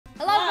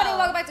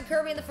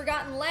Kirby in the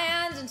Forgotten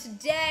Land, and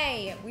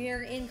today we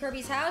are in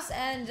Kirby's house,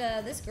 and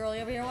this girl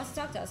over here wants to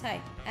talk to us.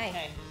 Hey.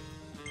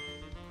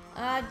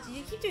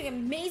 You keep doing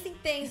amazing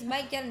things.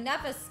 Might get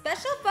enough of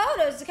special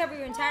photos to cover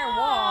your entire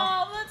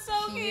wall. Oh, that's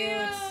so cute.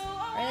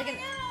 Are you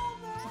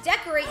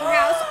decorate your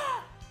house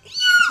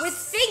with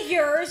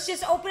figures?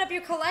 Just open up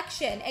your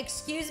collection.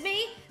 Excuse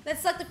me? Then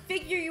select the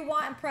figure you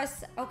want and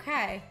press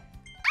OK.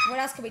 What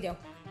else can we do?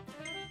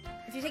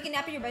 If you take a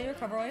nap in your bed, you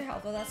recover all your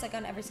health. Well, that's like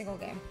on every single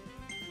game.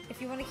 If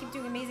you want to keep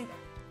doing amazing,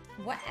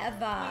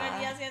 whatever. Oh my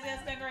God, yes,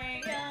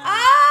 decorate. Yeah.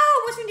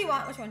 Oh, which one do you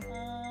want? Which one?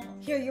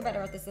 Here, you're better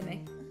at this than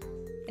me.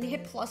 And you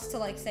hit plus to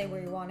like say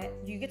where you want it.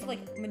 You get to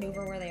like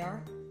maneuver where they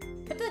are.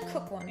 Put the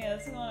cook one. Yeah,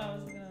 that's the one I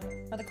was gonna.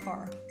 Or the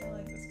car. I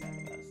like this guy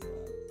the best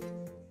though.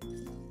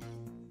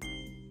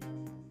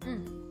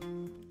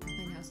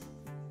 Clean house.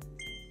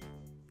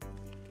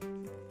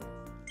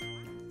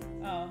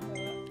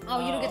 Oh,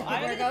 you don't get to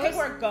pick where it goes? Pick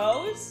where it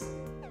goes?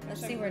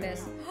 Let's see where it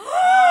is.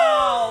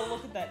 Oh,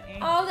 look at that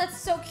ink. Oh, that's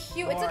so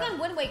cute. More. It's like on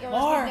Wind Waker, which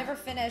we've never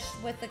finished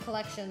with the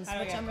collections,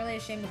 which I'm really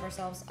ashamed of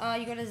ourselves.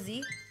 You go to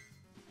Z.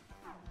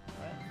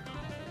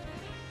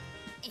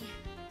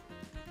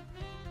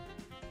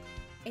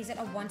 Is it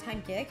a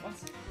one-time gig? What?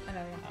 I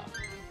know, yeah.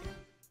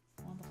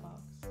 I want the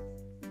fox.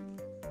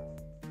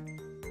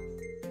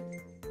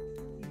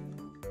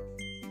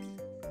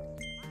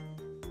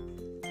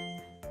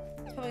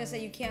 I'm probably gonna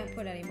say you can't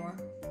put any more.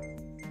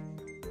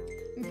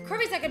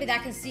 Kirby's not gonna be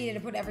that conceited to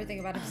put everything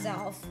about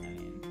himself. I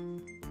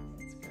mean,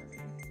 it's Kirby.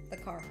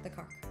 The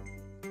car.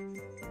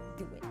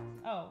 Do it.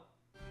 Oh,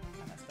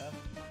 I messed up.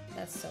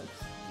 That's so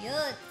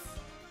cute.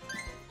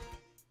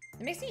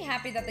 It makes me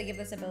happy that they give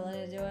this ability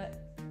to do it.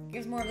 It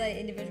gives more of that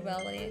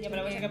individuality. Yeah, but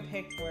I wish I could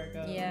pick where it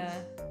goes. Yeah.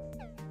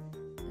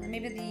 And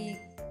maybe the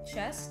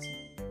chest.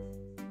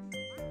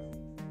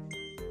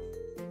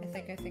 I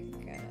think.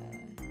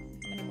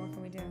 How many more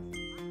can we do?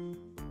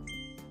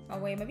 Oh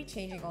wait, maybe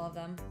changing all of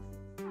them.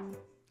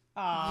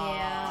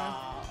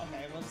 Yeah.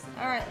 Okay, we'll just.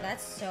 All right,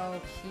 that's so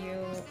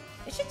cute.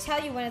 It should tell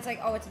you when it's like,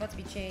 oh, it's about to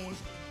be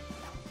changed.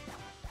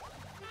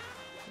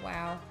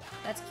 Wow,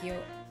 that's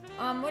cute.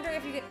 Wondering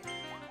if you could.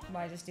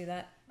 Why just do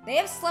that? They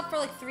have slept for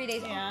like 3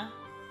 days. Yeah.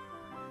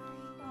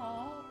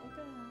 Oh, look at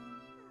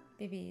them.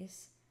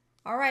 Babies.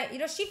 All right, you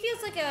know she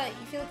feels like a.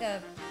 You feel like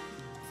a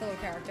filler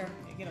character.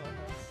 Yeah, get away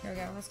from us. Here we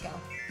go. Let's go.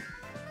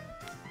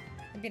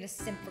 I'm being a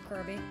simp for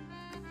Kirby.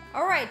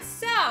 All right,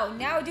 so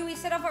now do we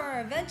set off our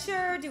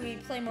adventure? Do we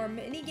play more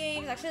mini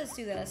games? Actually, let's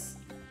do this.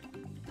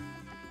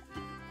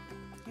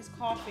 He's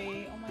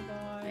coffee. Oh my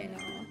God. I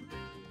know.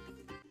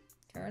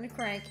 Turn the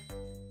crank.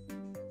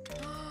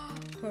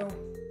 Who?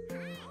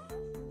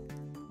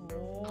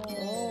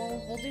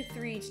 Oh, we'll do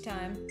 3 each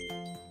time.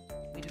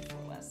 We did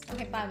 4 last time.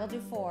 Okay, fine. We'll do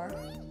 4.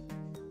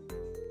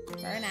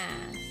 Very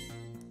nice.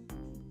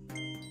 I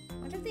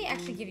wonder if they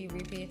actually give you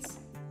repeats.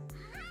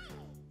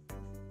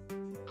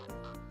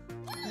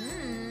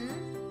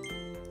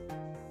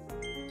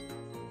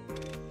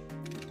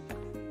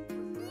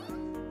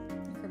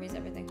 Kirby's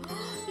everything.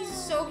 He's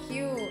so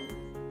cute.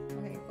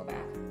 Okay, go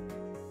back.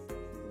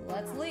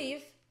 Let's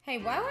leave. Hey,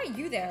 why were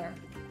you there?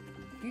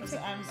 You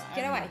took,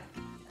 get away.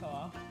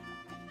 Co-op.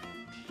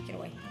 Get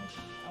away.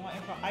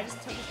 I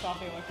just took his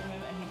coffee away from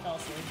him and he fell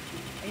asleep.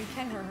 Oh, you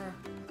can hurt her.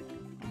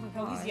 Oh my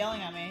God. Oh, he's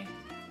yelling at me.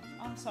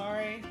 I'm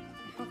sorry.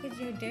 How could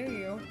you dare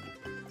you?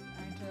 I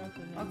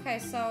interrupted him. Okay,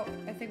 so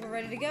I think we're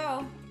ready to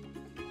go.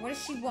 What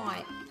does she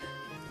want?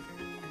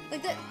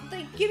 Like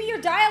give me your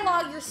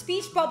dialogue, your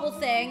speech bubble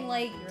thing.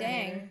 Like,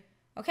 dang.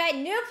 Okay,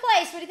 new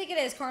place. What do you think it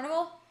is?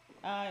 Carnival?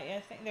 Yeah,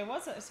 I think there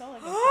was a. So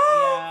like.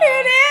 Oh, Yeah.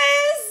 it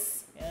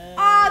is! Yes.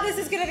 Ah, this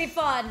is gonna be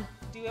fun.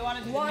 Do we want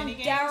to do the mini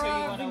games or do you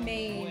want to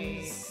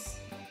wait?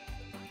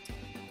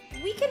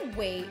 We can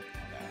wait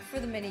for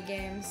the mini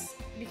games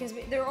because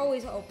they're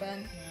always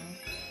open.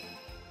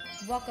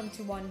 Yeah. Welcome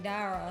to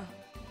Wondaria.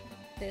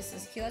 This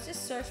is cute. Let's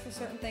just search for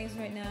certain things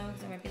right now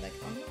because I might be like,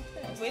 oh, look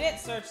at this. We didn't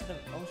search the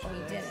ocean. Oh, we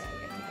did it. We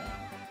got to do that.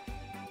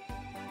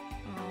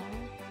 Oh,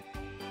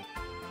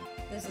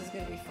 this is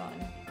gonna be fun.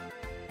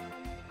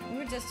 We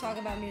were just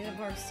talking about amusement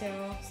parks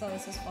too, so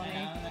this is funny. I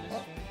know, that is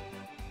true.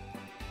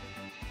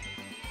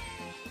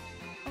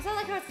 It's not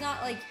like how it's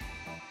not like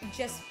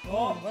just.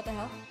 Oh, what the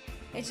hell?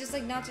 It's just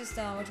like not just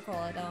what you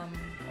call it. Oh,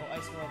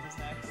 Ice World is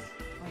next.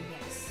 Oh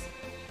yes.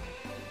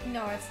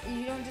 No, it's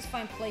you don't just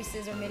find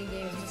places or mini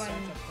games. You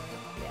find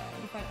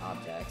you find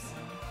objects.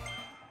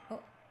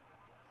 Oh.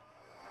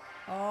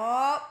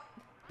 Oh.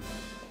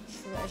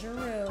 Treasure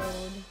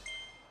Road.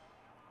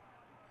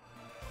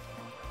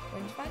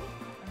 Where did you find it?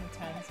 I'm in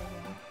 10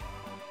 seconds.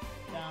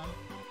 Down.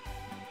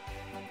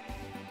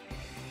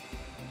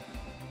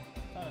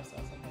 Thought I saw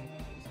something.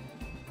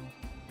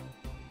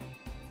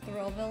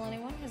 Thrillville,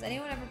 anyone? Has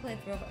anyone ever played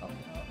Thrillville?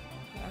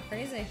 Oh,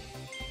 crazy.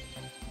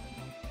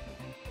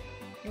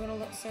 You want to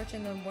look, search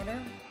in the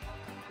water?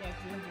 Yeah,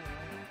 because we can do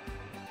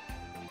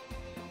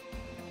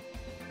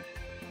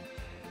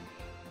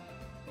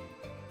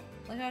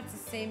it. Like how it's the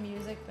same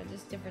music, but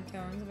just different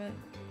tones of it.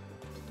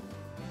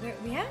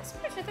 We haven't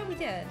searched? I thought we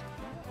did.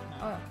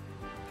 No. Oh.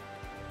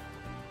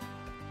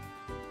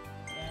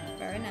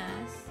 Very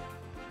nice.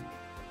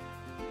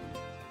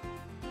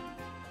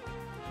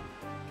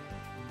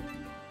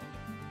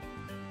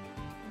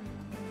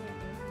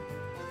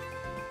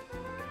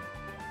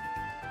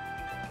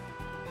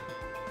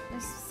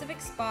 There's specific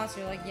spots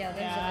you're like, yeah,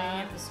 there's something you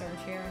have to search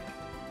here.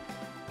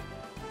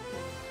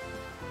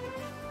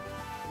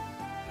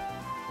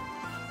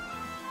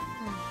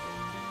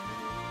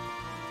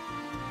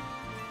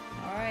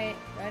 Alright,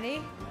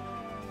 ready?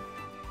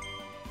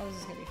 Oh, this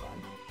is gonna be fun.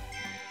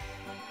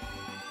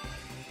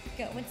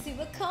 Going to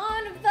a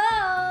carnival!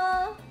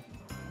 Oh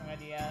my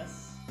god,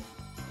 yes.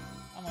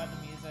 I want the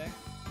music.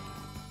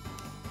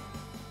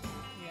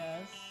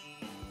 Yes.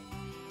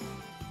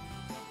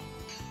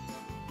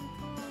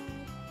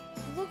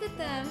 Look at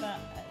them.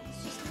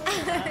 It's just a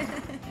little bit.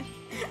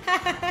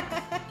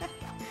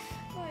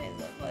 Why is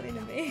that funny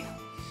to me?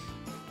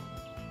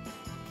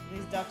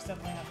 These ducks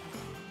definitely have.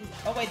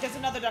 Oh wait, there's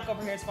another duck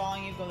over here. It's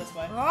following you. Go this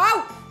way.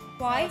 Oh!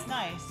 Why? Oh, it's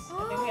nice.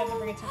 I think we have to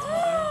bring it to its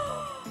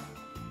mother.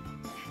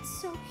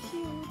 That's so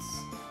cute.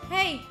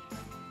 Hey,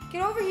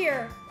 get over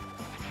here.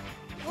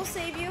 We'll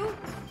save you.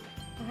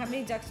 Oh, how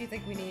many ducks do you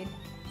think we need?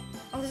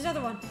 Oh, there's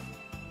another one.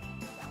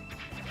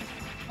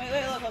 Wait,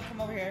 look,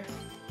 come over here.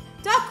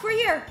 Duck, we're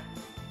here.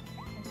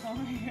 Come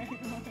over here,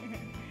 come over here.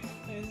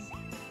 Please.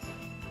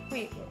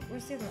 Wait,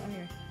 where's the other one? Oh,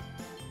 here.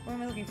 What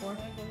am I looking for?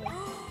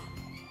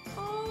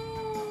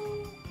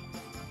 Oh.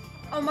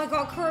 Oh my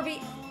god,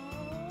 Kirby.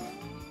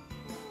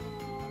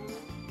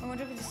 I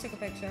wonder if we just took a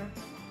picture.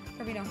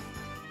 Kirby, no.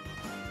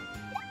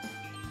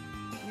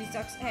 These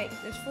ducks. Hey,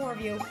 there's 4 of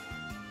you.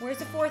 Where's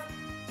the 4th?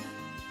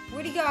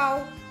 Where'd he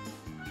go?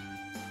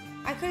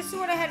 I could have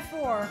sworn I had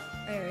 4.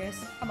 There he is.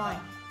 Come on.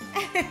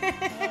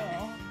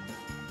 Oh.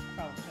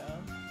 Probably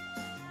should.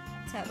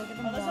 Ted, look at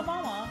the Oh, there's a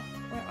mama.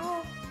 Where?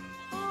 Oh.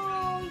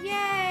 Oh,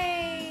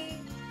 yay.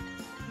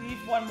 We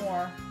need 1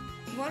 more.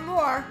 1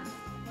 more.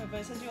 Wait,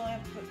 but it says you only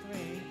have to put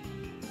 3.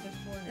 There's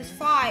 4 here. There's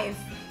 5.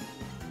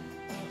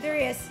 There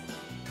he is.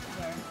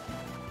 Where?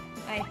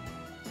 Hey.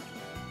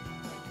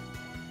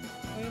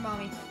 Oh, your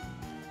mommy.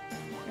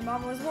 Your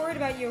mama was worried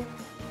about you.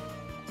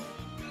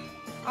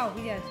 Oh,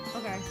 we did.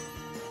 Okay.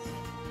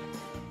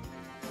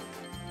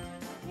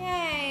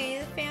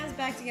 Yay! The family's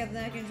back together.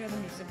 Then I can enjoy the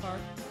music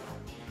part.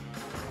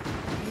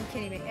 Are you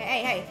kidding me?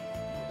 Hey!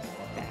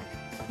 Get back.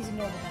 He's a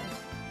normal man.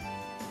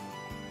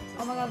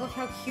 Oh my god, look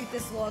how cute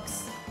this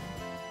looks.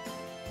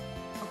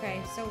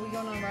 Okay, so we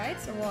going on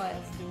rides or what?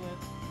 Let's do it.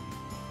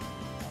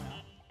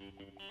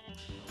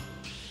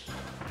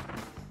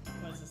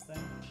 What is this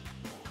thing?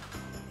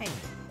 Hey.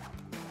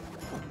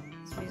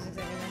 This music's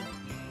everything.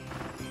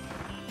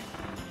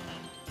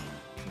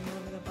 Can you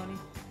look at the bunny?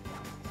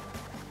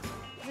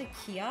 Is it a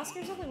kiosk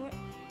or something? What?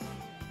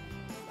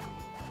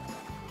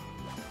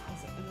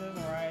 This is a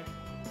ride.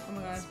 Oh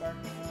my god. It's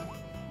sparking up.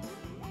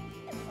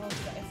 Oh,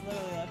 it's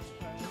literally electric.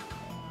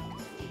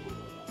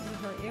 Does it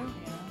hurt you?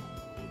 Yeah.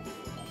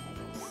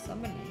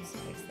 Somebody needs to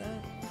fix that.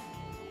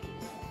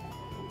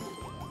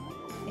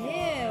 Ew.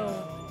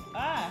 Oh.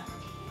 Ah!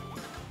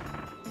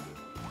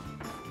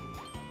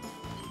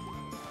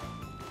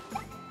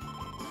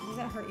 Does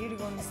that hurt you to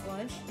go in the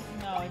sludge?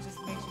 No, it just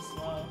makes you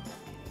slow.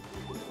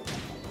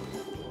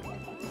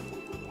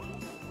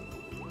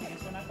 I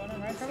guess we're not going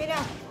on rides. Kirby,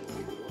 no!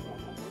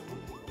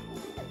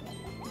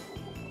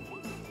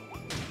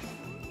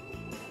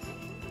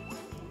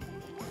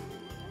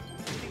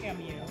 I think I'm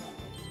you.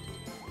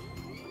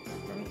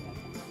 Kirby.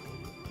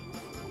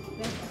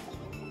 No.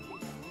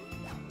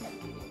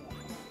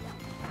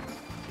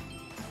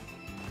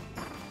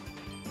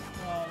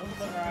 Whoa, look at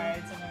the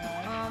rides. Oh my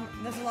god.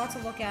 There's a lot to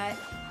look at.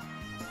 Where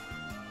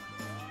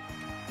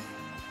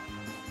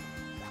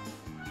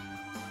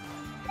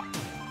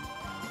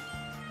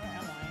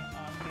am I?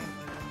 Oh, I'm getting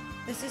through.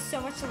 There's just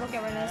so much to look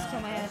at right now. It's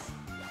killing my head.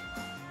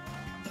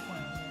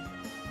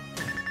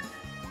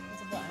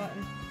 What's a button?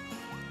 Button.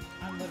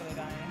 I'm literally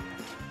dying.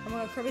 Oh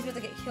my god, Kirby's about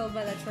to get killed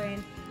by that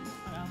train.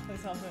 I know,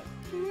 please help it.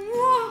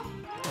 Whoa!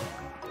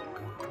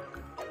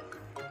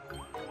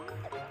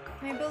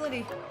 My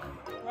ability.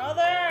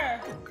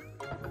 Brother!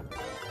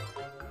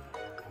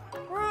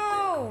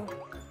 Bro!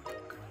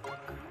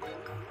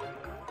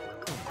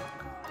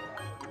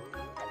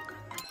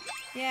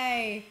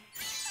 Yay.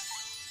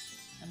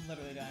 I'm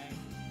literally dying.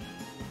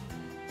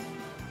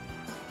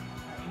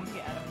 Alright, you need to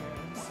get out of here.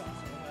 This is so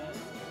bad.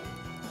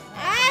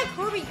 Ah,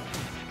 Kirby!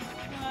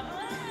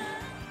 Ah.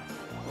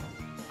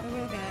 What are we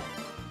looking at?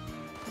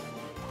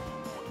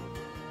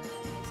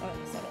 Stop it.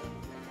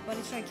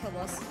 Buddy's trying to kill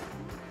us.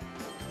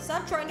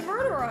 Stop trying to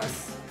murder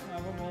us!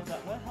 What was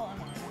that? What the hell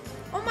am I?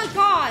 Oh my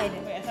god!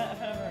 Wait, I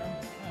found a room.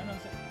 No,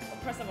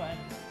 press the button.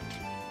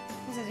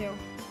 What does it do?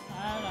 I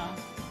don't know.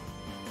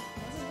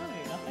 What's this room do?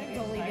 Nothing?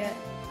 Don't leave it.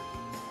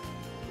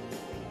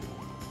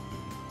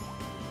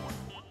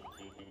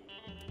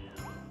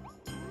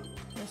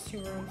 There's 2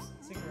 rooms.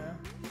 Secret room.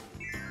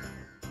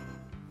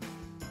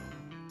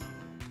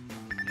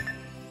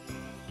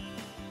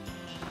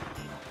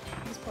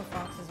 These poor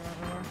foxes are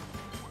everywhere.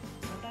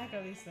 What the heck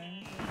are these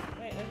things?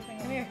 Wait, there's a thing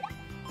Come over here.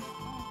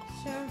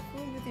 Share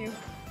food with you.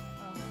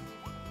 Oh.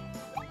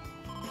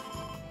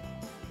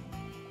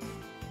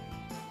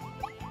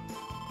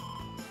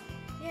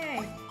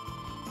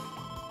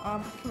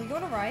 Can we go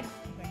on a ride? I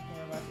think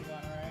we're about to go on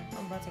a ride.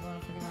 I'm about to go on a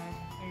freaking ride.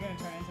 You're gonna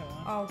turn into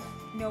one. Oh,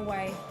 no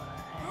way.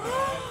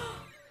 Oh,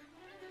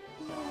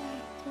 No way.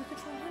 Do I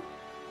control him?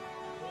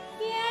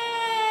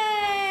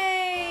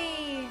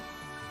 Yay!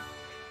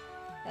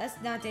 That's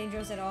not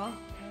dangerous at all. I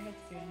don't get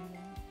to do anything.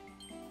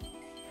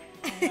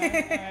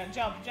 Alright,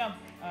 jump.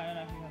 Oh, I don't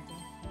know if you want to.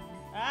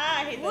 Ah,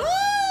 I hate Woo! this.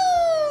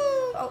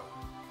 Oh,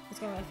 it's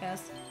going really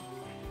fast.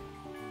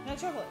 No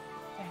chocolate.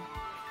 Okay.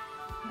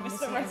 I'm Missed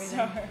the missing red everything.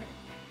 star.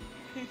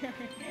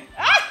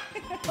 Ah!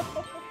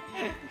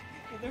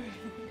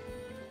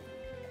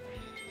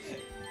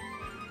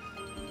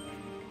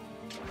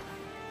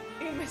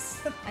 You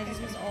missed the I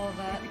just missed all of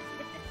that.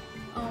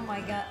 Oh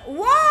my god.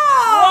 Whoa!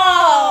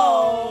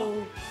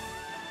 Whoa!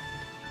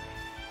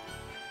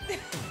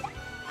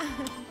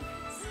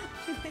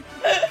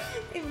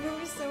 It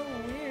moves so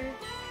weird.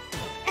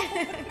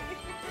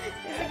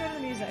 Let's go to the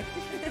music.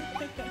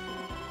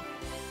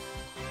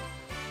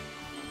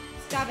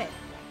 Stop it.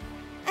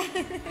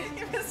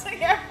 You're missing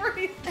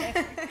everything.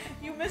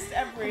 You missed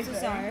I'm everything. so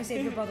sorry. I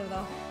saved your brother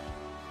though.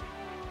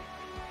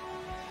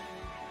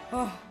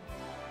 Oh,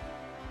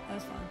 that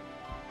was fun.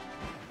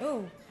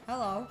 Oh,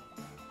 hello.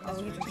 That's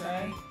Oh, we really can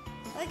try.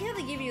 I like how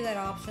they give you that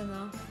option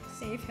though.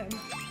 Save him.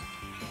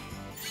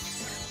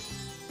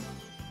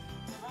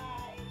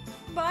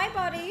 Bye,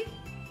 buddy.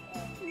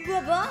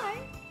 Bye bye.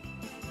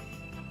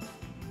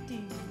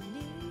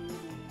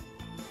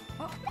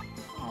 Oh.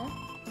 Oh.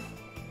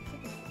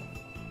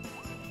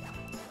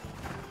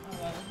 Oh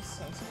wow, this is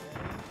so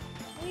scary.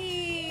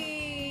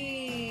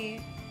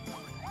 Wee.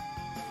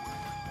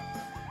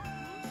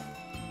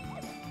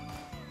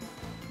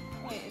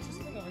 Wait, it's just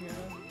something over here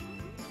though.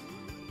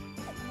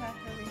 Yeah,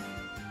 Kirby.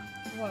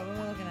 What am I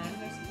looking at?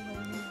 There's something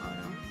over here. Oh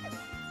no.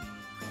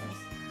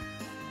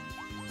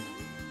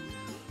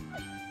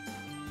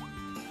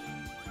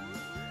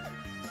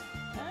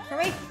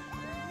 Hurry!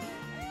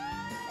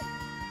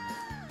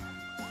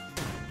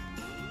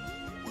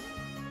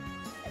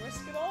 I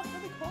risk it all for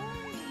the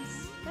coins.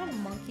 Not a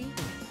monkey.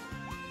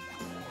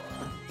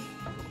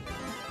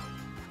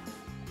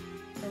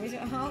 Hurry's,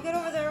 I'll get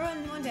over there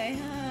one day.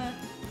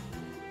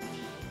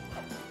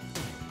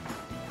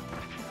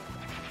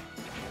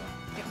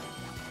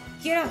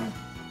 Get him!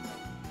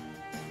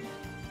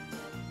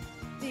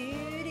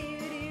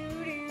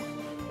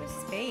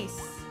 Space.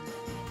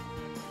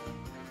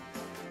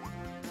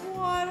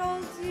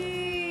 Waddle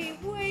Dee,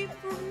 wait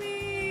for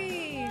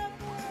me!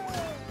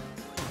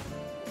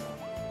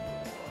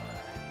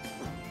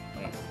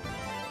 Wait.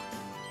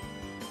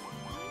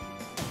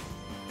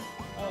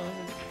 Oh,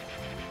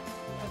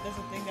 there's a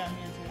thing down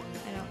here too.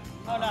 I know.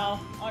 Oh no.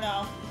 Oh no.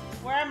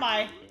 Where am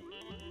I?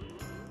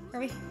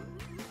 Hurry.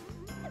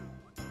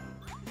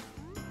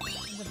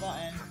 There's a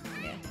button.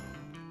 Yeah.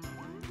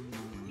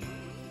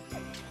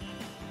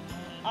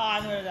 Oh,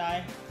 I'm gonna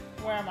die.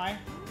 Where am I?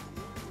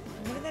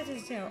 What did that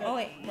just do? Oh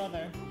wait.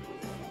 Brother.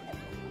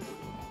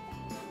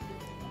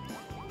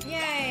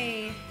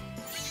 Yay!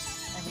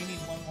 Oh, we need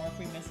one more. If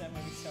we miss it, I'm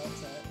gonna be so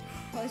upset.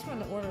 Well, at least we're on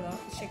the order though.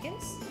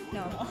 Chickens?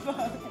 No.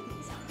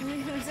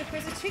 There's a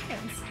quiz of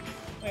chickens.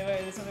 Wait,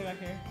 there's something back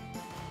here.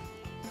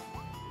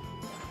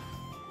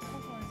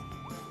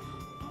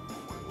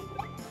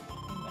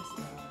 I missed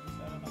one,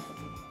 so I don't know if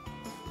it's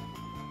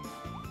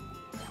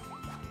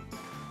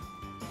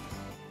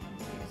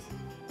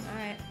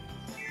Alright.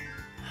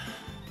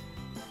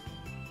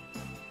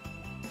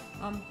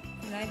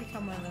 Can I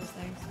become one of those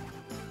things?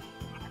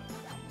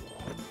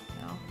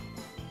 No.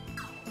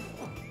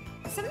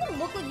 Some of them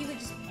look like you could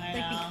just, I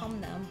like, know. become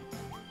them.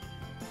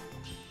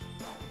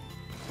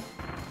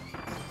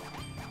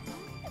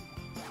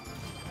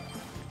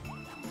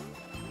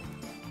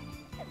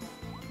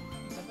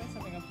 There's definitely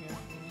something up here.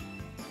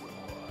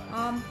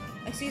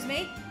 Excuse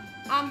me?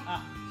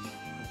 Ah.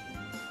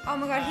 Oh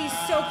my god, he's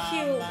so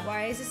cute.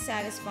 Why is it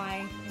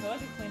satisfying? You go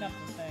to clean up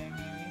the thing,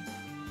 maybe.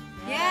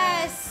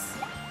 Yes!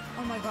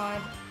 Oh my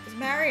god. It's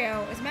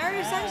Mario. It's Mario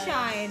Yes.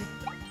 Sunshine.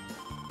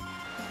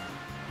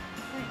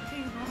 Wait,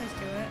 putting homage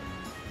to it.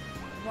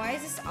 Why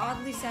is this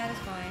oddly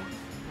satisfying?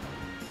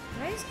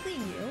 Did I just clean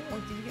you? Or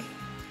did you get...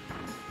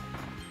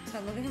 So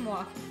look at him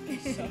walk.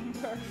 He's so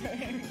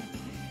perfect.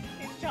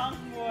 He's Chunk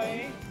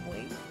Boy.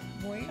 Wait.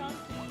 Chunky.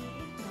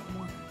 Not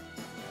more.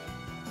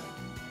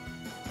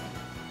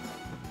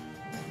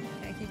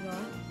 Can I keep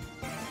going?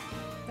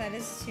 That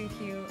is too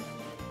cute.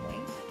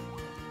 Wait.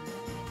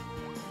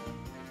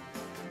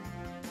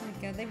 Oh my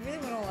god, they really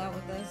went all out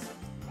with this.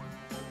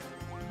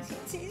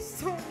 He's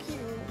so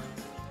cute.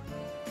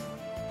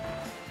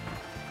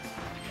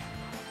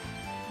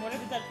 What are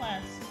the dead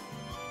plants?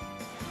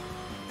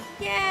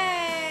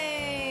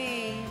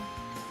 Yay!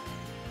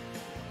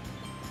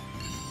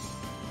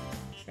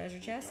 Treasure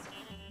chest.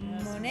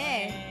 Yes, Monet.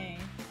 Monet.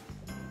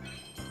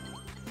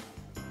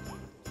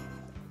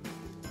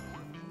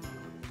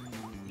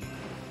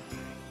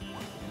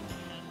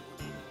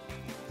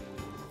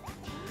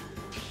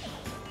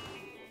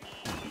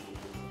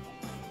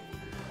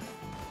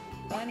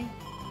 Bunny.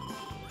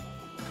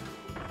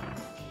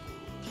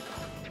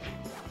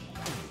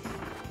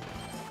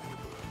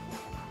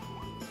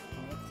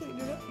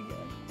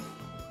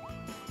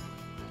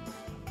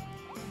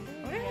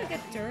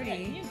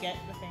 Kirby. Can you get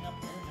the thing up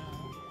here now?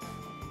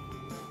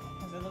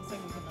 Because it looks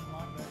like we can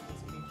unlock that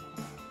this beach.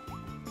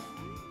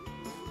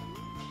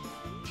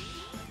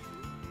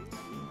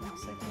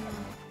 Looks like no.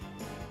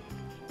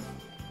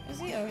 Is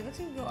he? Oh, he looks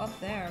like we can go up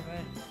there,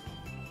 but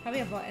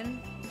probably a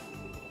button.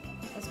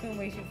 That's going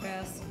way too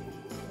fast. Is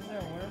there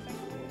a water thing?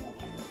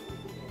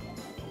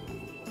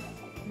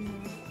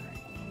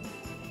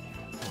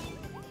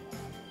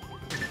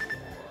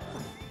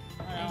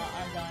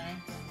 I'm dying.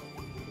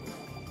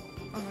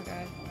 Oh my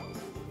god.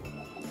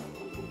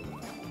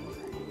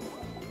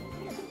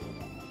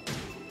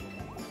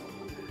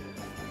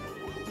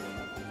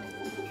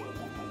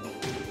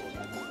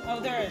 Oh,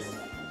 there is.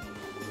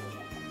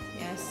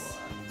 Yes.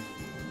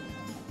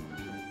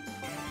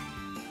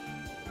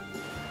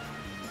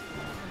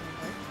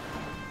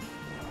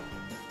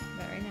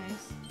 Very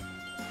nice.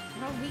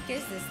 How weak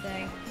is this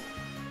thing?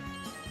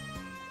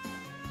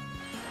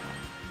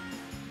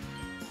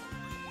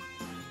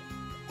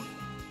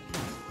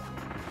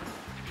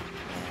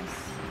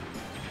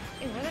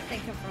 Where did they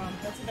come from?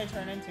 That's what they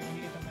turn into when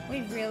you get them out.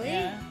 Wait, really?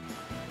 Yeah.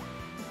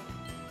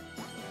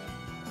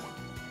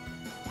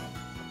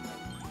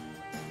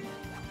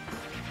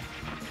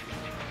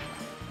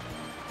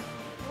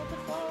 What the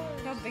flowers?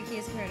 Look how big he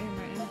is compared to him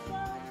right now.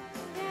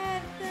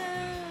 Get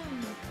them!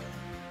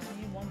 I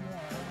need one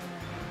more.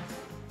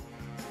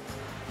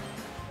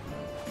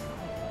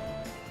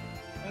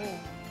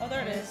 Oh,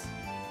 there it is.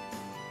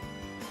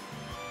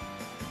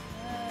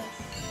 Yes.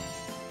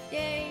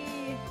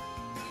 Yay!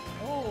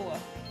 Oh.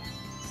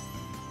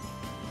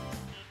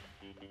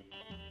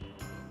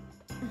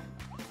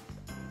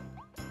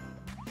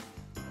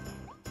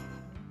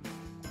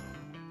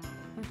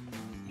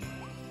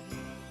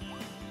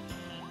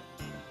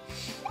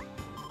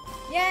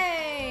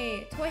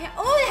 Yay! Toy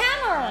oh, the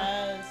hammer!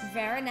 Yes.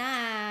 Very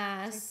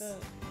nice. Take the...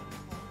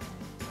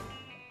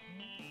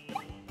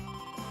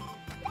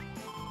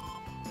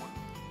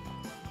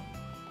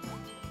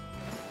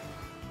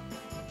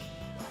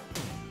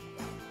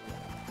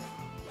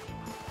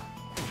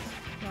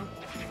 No.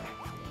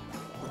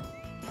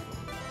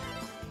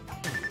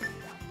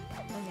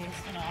 Oh, jeez.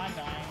 Oh, no, I'm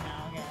dying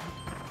now again.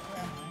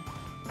 Where am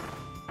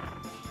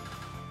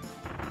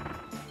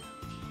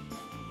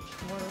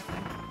Water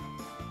thing.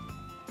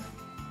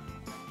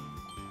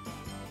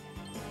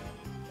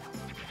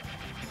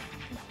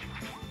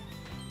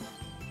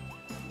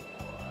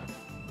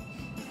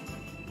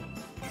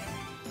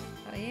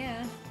 Oh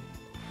yeah.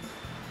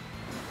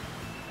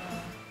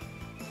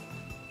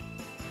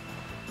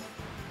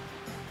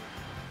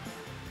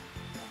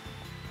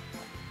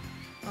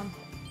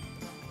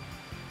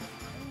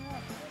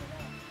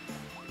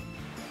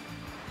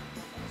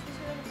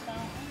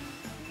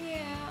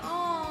 Yeah.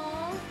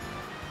 Aww.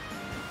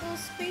 Little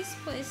space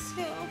place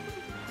too.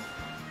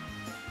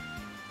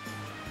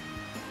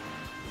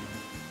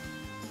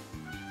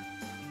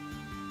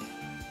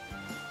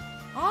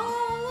 Oh,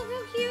 look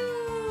how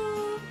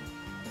cute!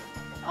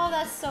 Oh,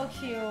 that's so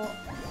cute.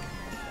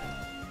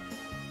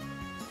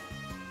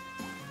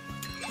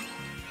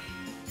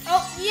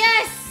 Oh,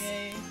 yes!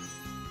 Yay.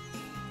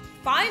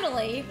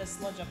 Finally! The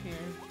sludge up here.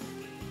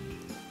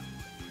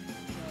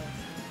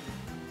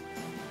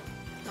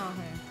 Oh,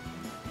 okay.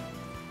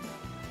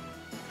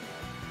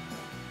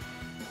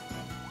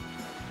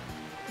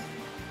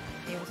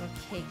 It was a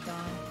caked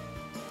on.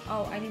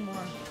 Oh, I need more.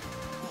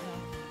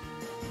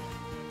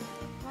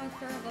 Come on,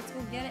 Curve, let's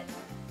go get it.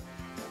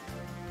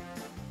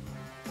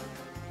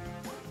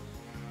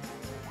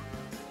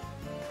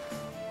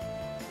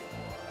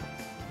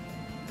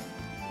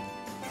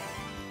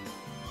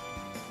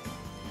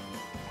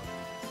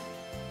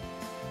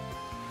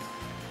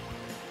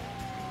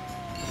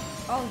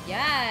 Oh,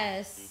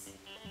 yes!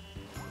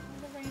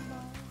 The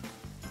rainbow.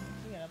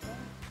 You get up there?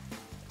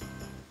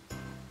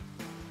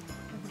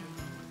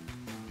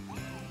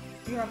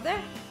 You're up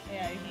there?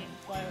 Yeah, you can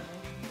fly over.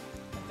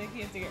 I think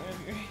you have to get rid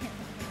of your hair.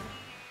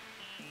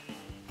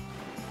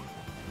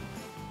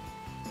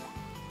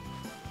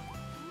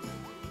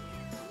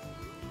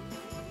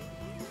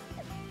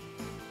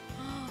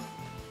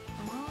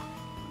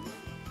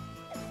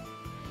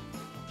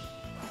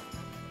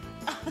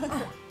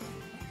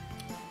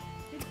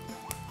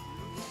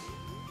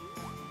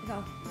 Go.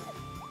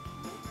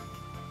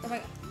 Oh my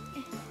god.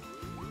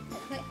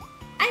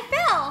 I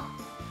fell!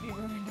 You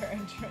ruined our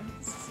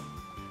entrance.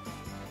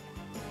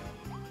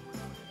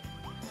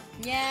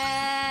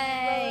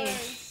 Yay!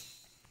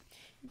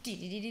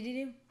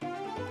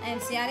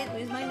 And see, I didn't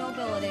lose my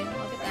nobility.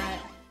 Look at that.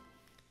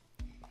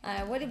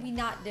 Alright, what did we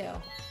not do?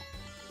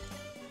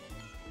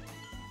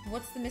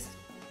 What's the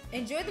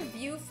Enjoy the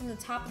view from the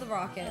top of the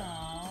rocket. No,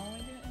 I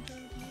didn't enjoy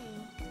the view.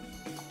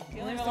 The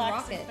only Where's the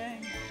relaxing rocket?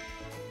 thing.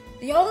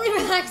 The only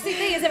relaxing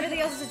thing is everything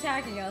else is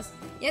attacking us.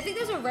 Yeah, I think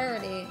there's a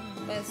rarity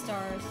by the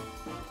stars.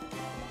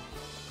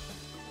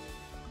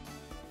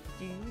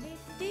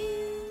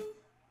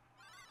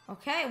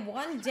 Okay,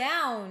 one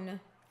down.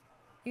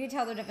 You can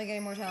tell they're definitely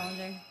getting more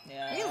challenging.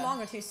 Yeah. They're getting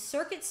longer too.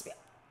 Circuit speed.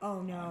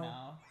 Oh no. Oh,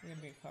 no. You're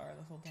gonna be a car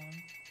this whole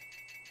time.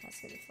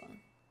 That's gonna be fun.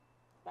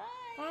 Bye.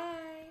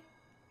 Bye.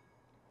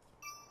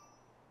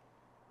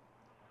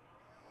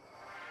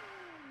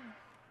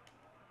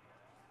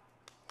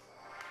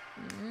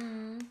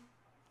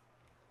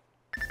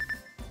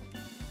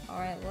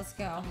 Alright, let's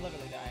go. I'm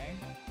literally dying.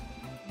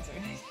 It's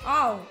okay.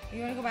 Oh,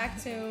 you wanna go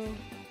back to...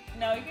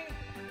 No, you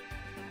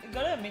can go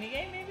to a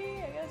minigame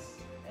maybe, I guess?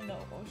 In the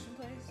ocean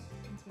place?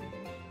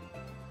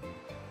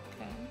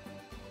 Okay.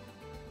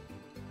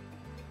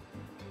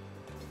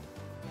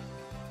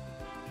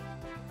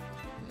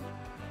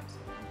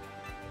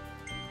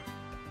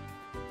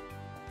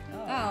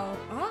 Oh.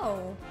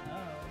 Oh.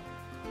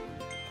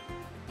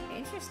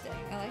 Interesting.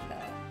 I like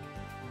that.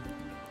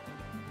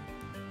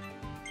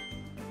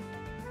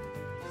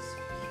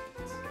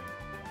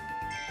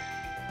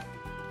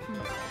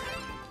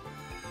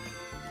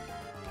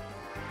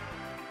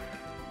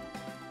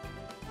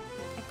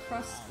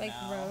 Across Spike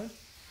Road.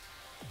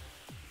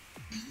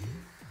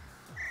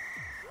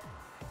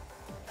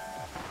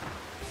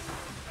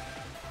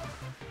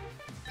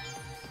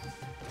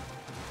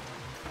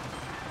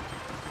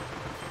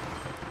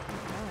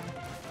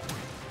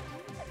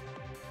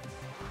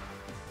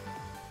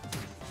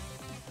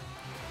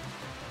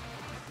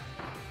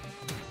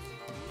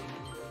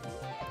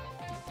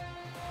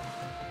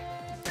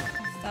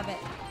 Stop it.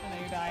 I know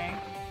you're dying.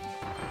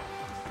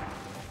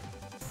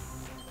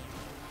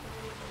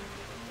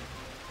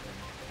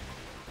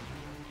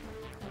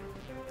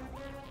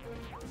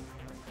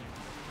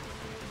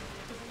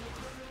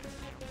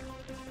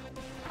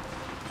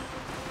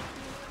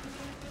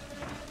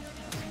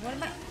 What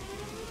am I?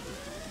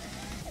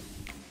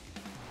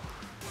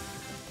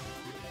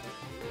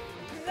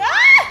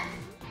 Ah!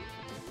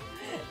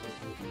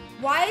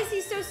 Why is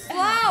he so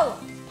slow?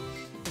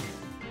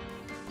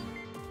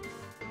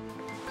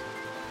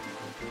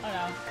 Oh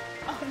no.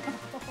 Oh no.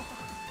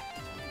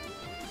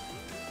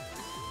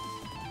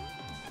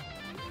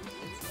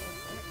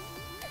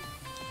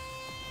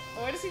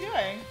 Oh, what is he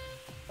doing?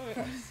 Oh, wait,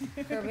 what is he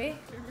doing? Kirby?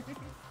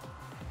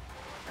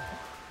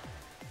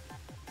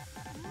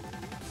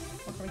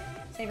 Oh, Kirby.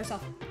 Save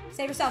yourself.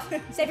 Save yourself.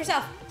 Save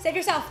yourself. Save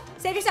yourself.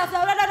 Save yourself. No,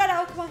 no, no, no,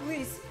 no. Come on,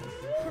 please.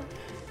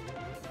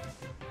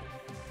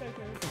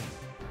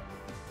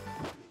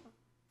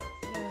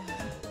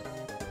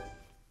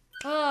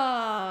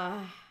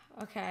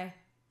 Okay.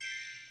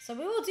 So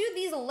we will do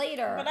these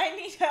later. But I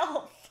need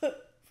help. For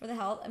the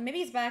health. And maybe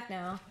he's back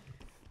now.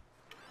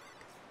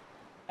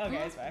 Okay,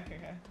 it's back.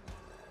 Okay.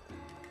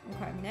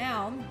 Okay,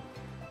 now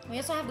we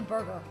also have the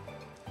burger.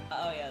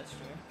 Oh yeah, that's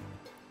true.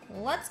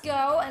 Let's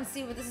go and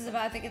see what this is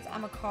about. I think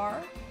I'm a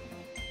car.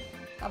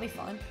 That'll be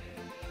fun.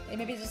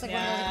 Maybe it's just like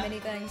one of those like, mini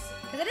things.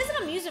 Because it is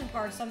an amusement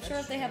park, so I'm sure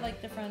if they have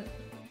like different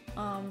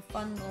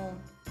fun little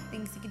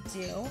things you could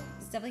do.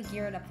 It's definitely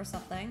geared up for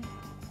something.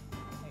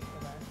 Wait for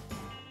that.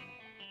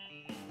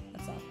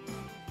 What's up?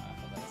 I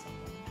forgot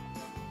something.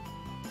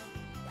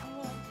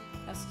 Oh.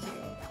 That's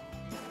cute.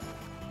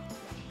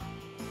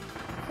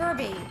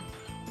 Kirby.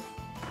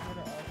 What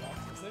are all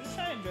boxes? They're just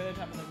trying to enjoy their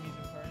time at the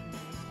amusement park.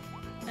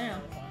 I know.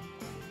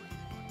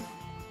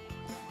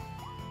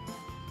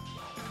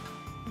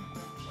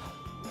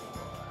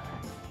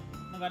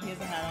 Oh my god, he has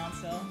a hat on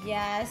still.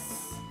 Yes.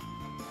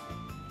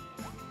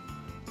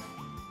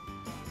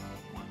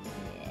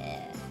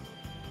 Yeah.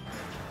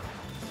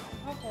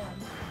 Popcorn.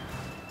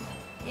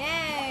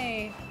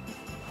 Yay!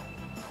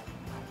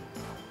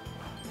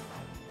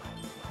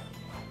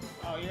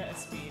 Oh, you're at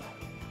speed.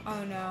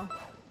 Oh no.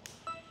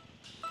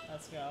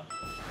 Let's go.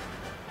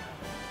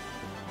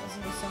 This is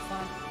gonna be so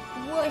fun.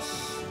 Whoosh!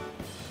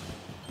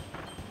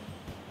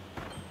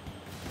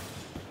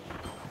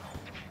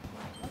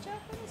 Watch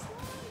out for the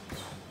slide.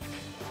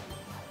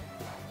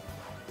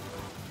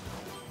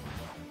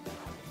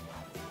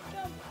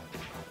 Jump.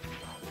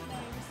 No,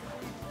 you missed the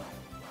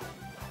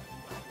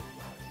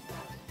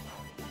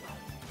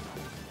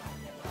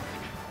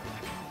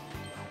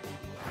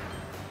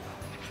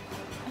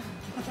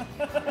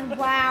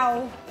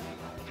Wow.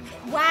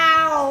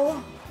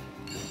 Wow.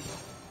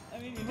 I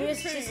mean, you did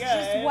pretty good.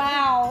 Just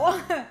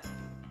wow.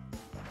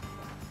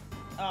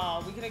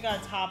 Oh, we could have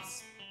got top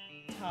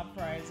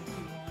prize if we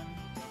won.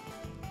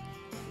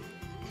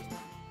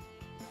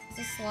 It's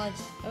a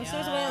sludge. I wish there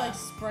was a way to like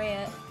spray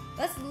it.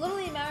 That's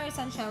literally Mario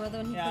Sunshine when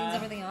he cleans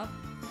everything up.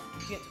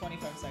 You get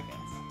 25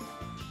 seconds.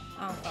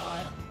 Oh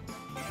god.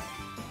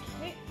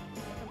 Wait.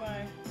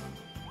 Goodbye.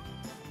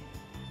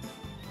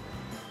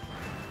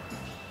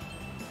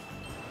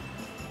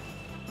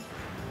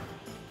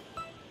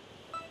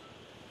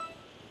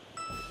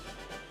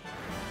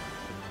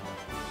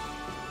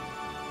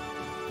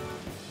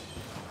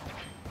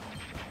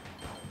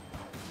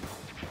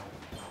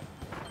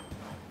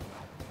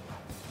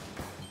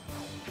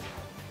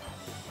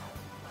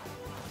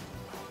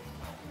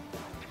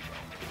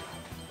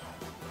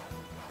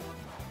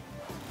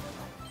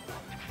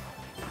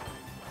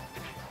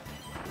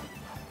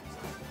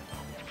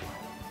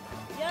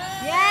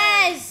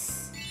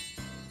 Yes!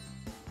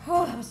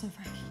 Oh, that was so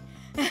freaky.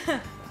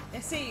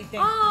 See,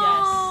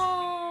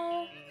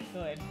 oh. Yes.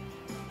 Good.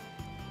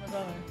 My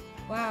brother.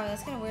 Wow,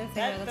 that's kind of weird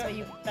thing. That's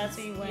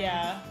what you win.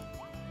 Yeah.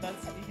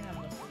 That's you can have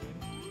enough food.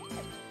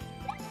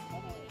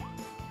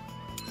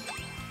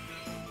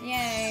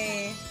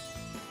 Yay.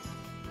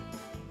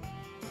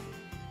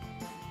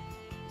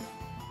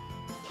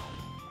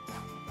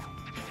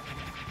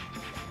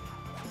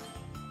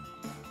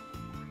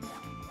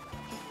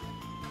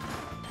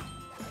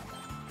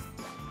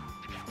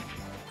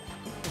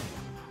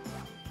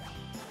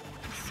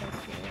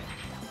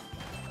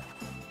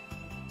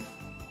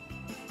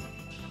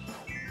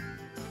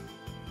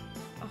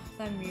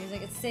 Find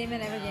music. It's the same in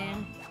every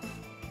game.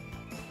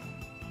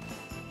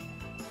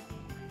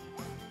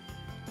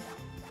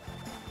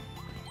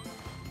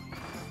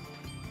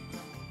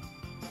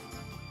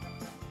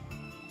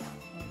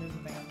 Oh, there's a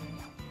thing up here.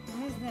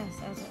 What is this?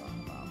 That was a long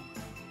ball.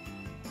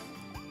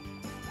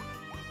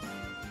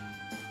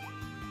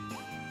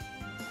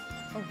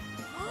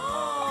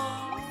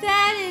 Oh.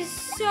 That is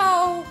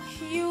so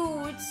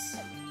cute.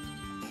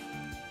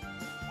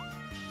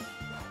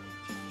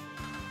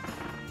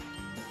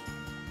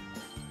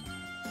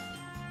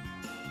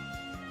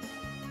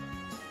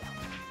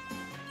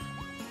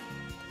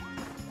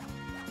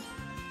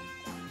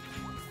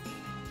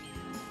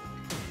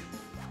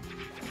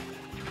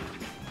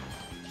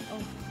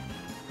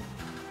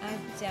 I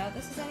doubt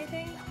this is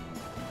anything.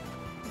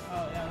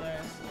 Oh, yeah,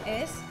 there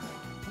is. Is?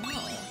 Oh.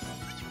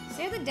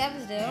 See what the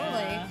devs do? Yeah.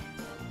 Like.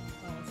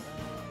 Oh, what's that?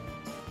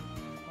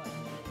 What?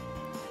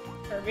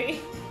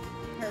 Kirby?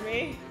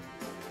 Kirby?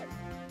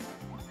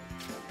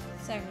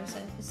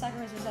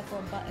 Sacrifice yourself for a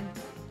button.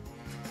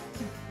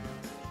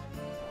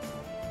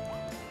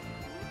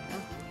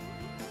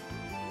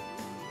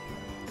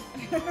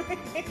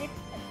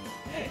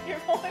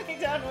 You're pulling me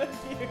down with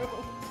you.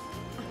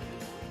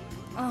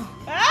 Oh.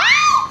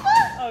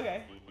 Ah!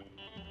 Okay.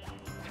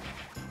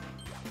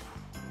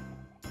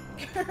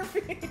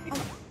 Kirby.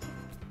 Oh.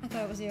 I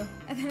thought it was you.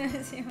 I thought it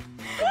was you.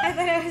 I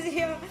thought it was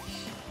you.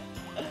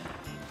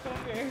 Come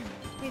here.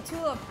 Hey,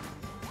 Tulip.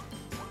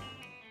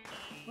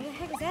 What the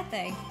heck is that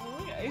thing? Oh,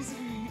 look at ice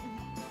cream.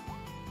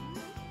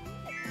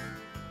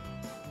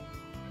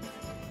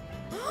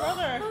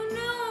 Brother. Oh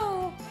no.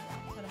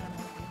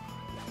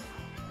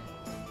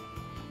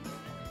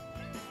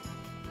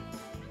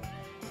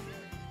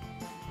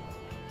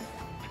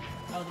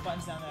 Oh, the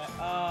button's down there.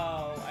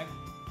 Oh,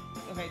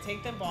 okay,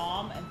 take the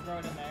bomb and throw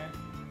it in there.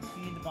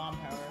 You need the bomb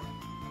power.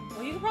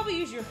 Well, you could probably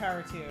use your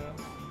power too.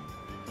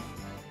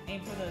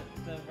 Aim for the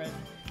red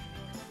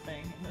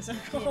thing in the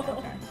circle. Yeah,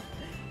 okay.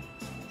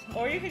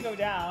 Or you could go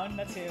down,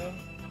 that too.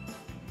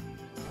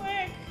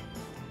 Quick!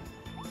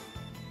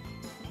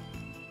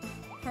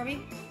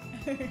 Kirby?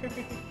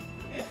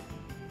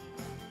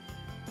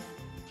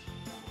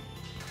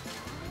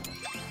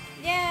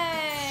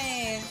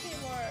 Yay!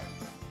 Teamwork.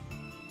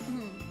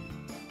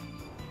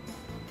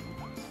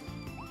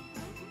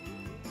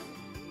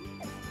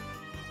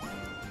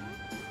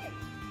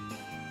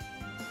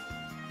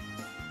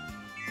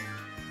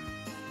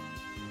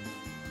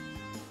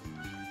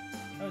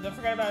 Oh, don't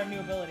forget about our new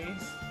abilities.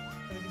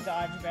 So we can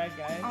dodge bad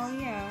guys. Oh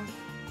yeah.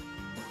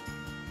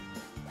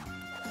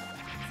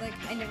 It's like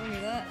I never knew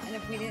that, and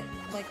if we didn't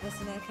like listen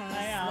to that kind of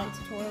like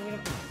tutorial, we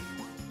don't.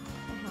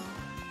 What the hell?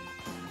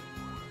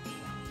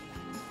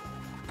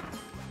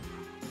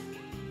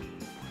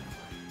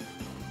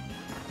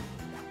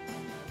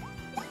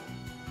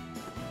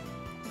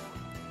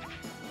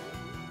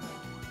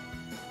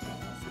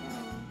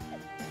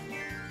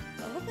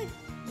 That looked like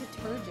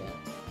detergent.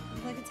 It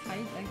looked like a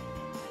tiny thing.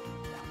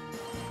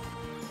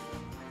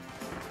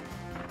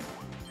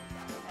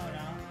 Oh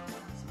no.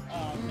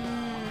 Oh no.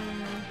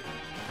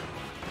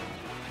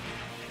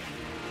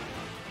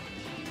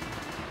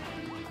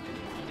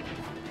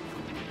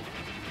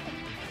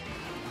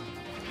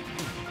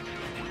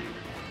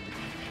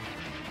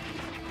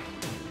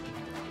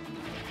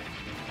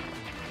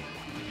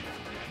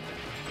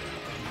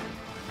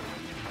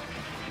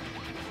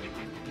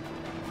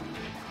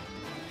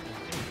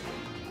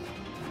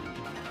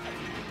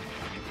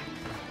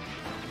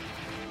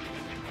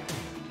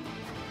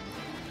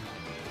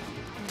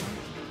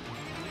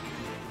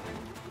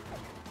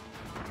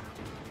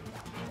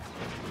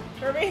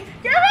 Kirby!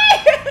 Kirby!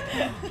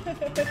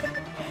 What the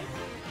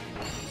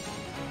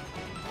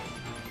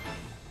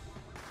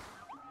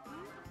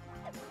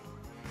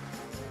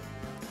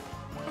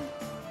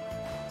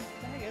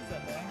heck is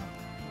that thing?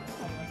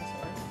 Oh, like a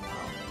sword.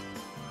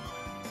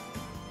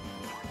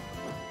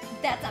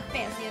 That's not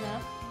fancy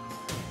enough.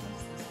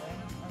 What's this thing?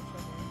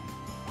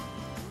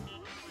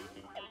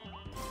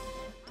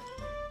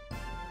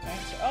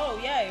 Oh,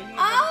 yeah! You can get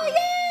Oh food.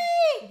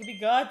 yay! You can be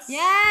guts!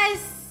 Yes!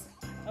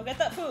 Oh, get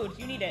that food.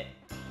 You need it.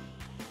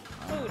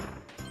 Food.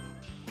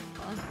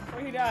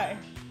 Before you die.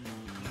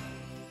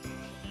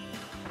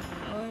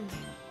 Good.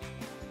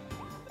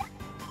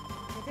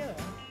 Get the other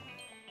one.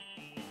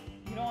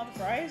 You don't want the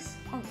fries?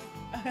 Oh.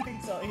 I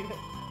guess I'll eat it.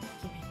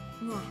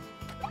 Mwah.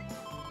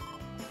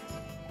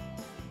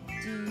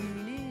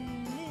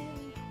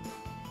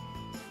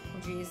 Oh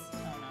jeez. Oh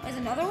no. There's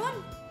another one?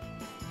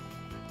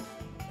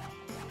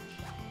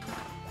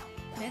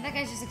 Man, that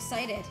guy's just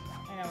excited.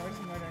 I know, we're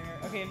just murdering her.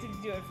 Okay, you have to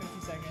do it in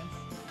 50 seconds.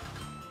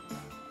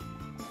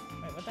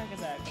 Wait, what the heck is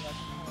that? Go back to the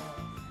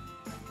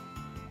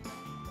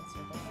that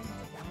circle thing? Is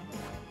it down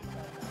there?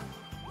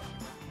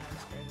 I'm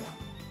scared though.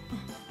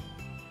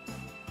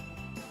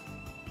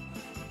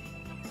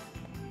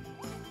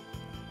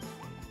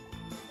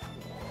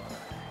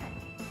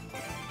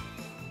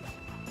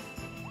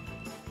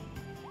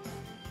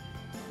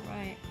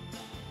 Right.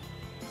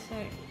 So,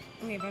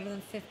 okay, better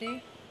than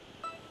 50?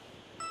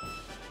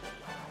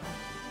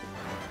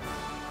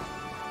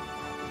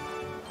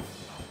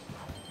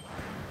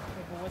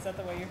 is that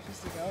the way you're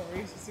supposed to go? Or are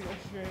you supposed to go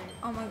straight?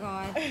 Oh my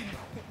god.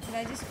 Did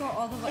I just go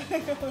all the way? I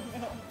don't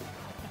know.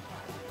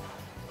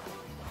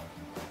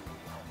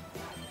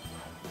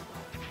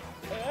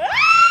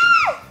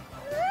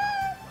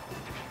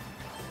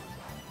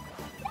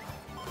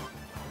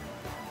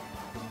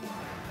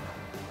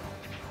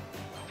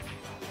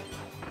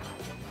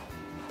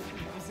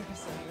 Music is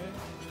so good.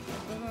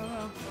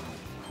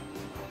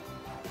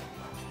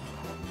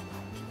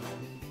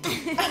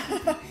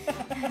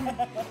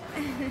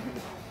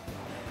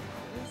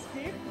 Let's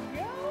keep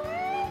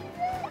going.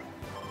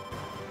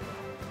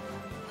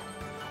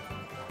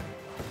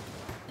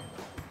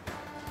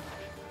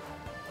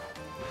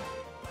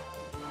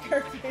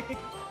 Kirby.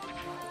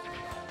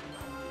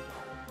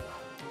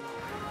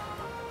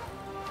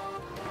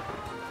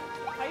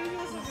 How do you do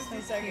this in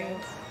 50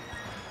 seconds?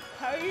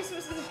 How are you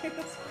supposed to do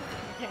this?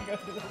 You can't go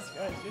through this,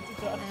 guys. You're too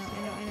tough. I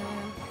know.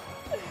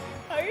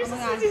 How are you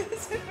supposed to do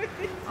this in 50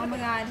 seconds? Oh my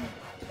god.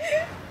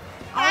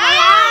 Oh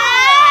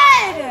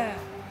my god!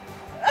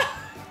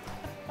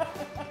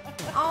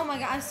 Oh my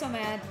god, I'm so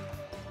mad.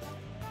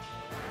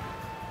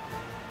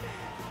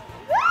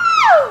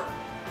 Woo!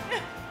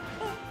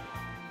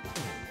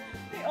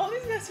 Hey, all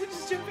these guys are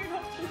just jumping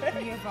off the ledge.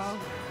 UFO.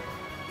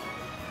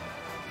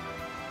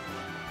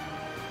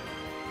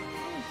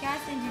 How many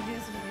guys did you do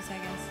this in 50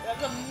 seconds?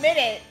 That's a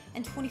minute.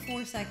 And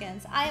 24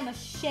 seconds. I am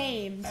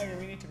ashamed. Okay,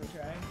 we need to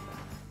retry.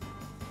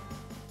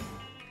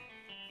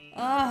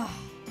 Ugh.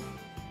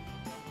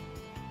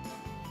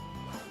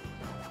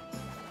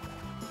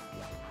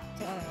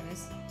 Oh, there it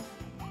is.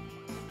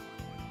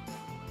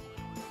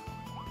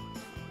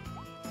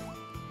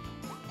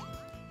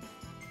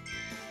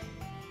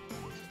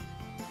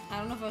 I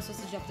don't know if I was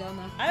supposed to jump down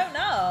there. I don't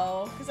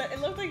know, because it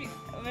looked like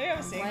maybe I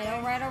was seeing.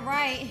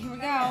 Alright. Here we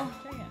go.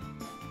 Try again.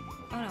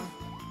 Oh no.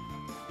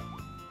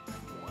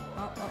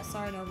 Oh,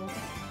 sorry, Noble.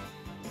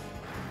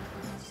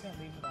 Just gonna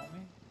leave without me.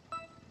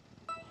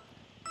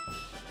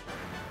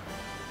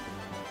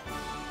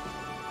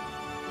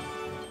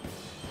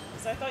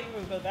 Because I thought you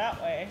would go that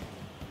way.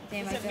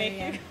 Damn, Does I it did make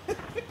it you?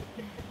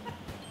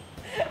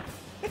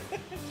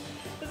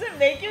 Does it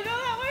make you go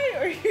that way,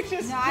 or you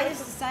just? No, I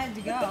just decided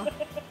to go.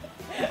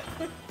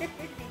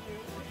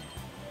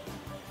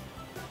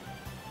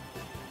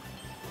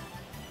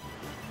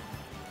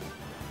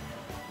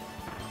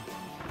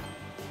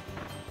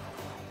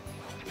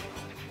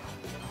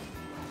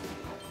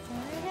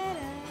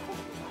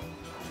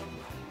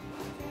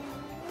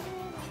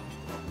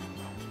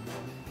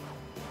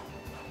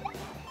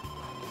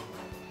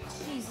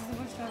 Jeez, this is the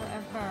worst driver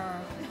ever.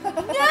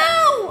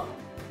 No!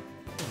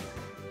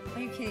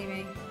 Are you kidding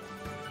me?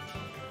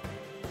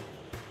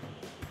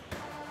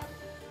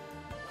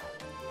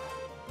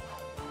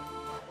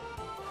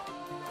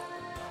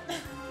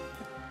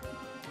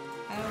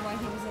 I don't know why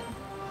he was it.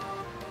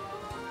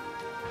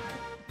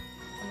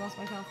 I lost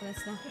my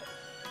confidence now.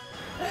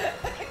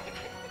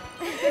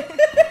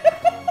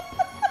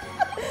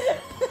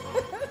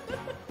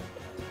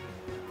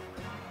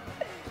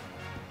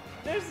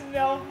 There's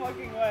no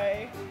fucking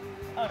way.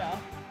 Oh no.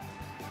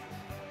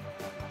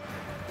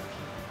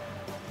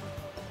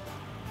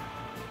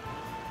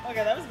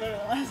 Okay, that was better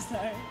than last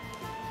time.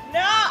 No!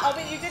 I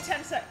mean, you did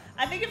 10 seconds.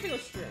 I think you have to go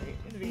straight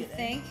in the beginning. You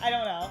think? I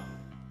don't know.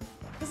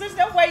 Because there's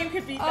no way you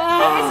could beat that.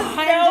 Oh,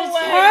 There's no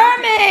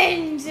I'm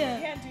way. determined!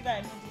 You can't do that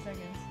in 50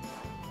 seconds.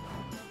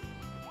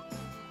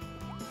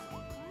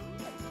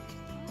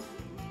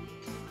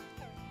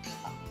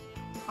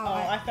 Oh,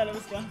 I thought it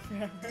was gone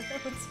forever.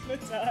 That was the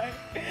time.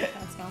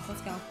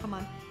 Let's go. Come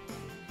on.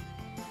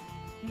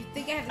 You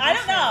think I have to I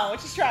don't know.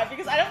 Just try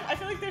because I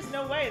feel like there's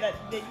no way that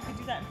you could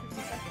do that in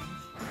 50 seconds.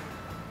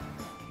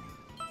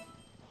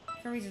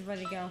 Kirby's is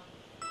ready to go.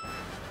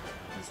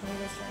 Just want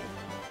to go straight.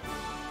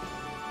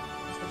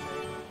 Just go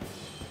straight.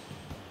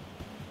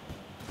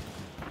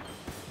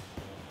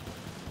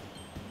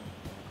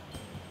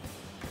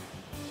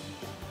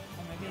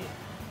 Oh, maybe. No,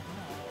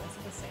 is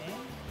it the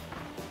same?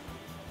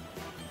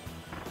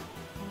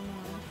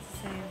 It's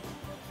the same.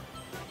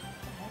 How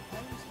are you supposed to do that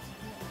in 50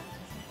 seconds?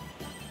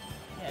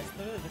 Yeah, it's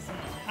literally the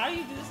same. How do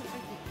you do this in 50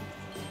 seconds?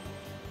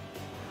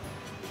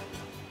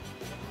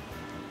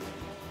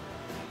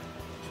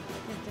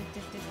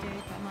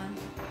 Come on.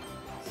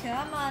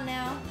 Come on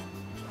now.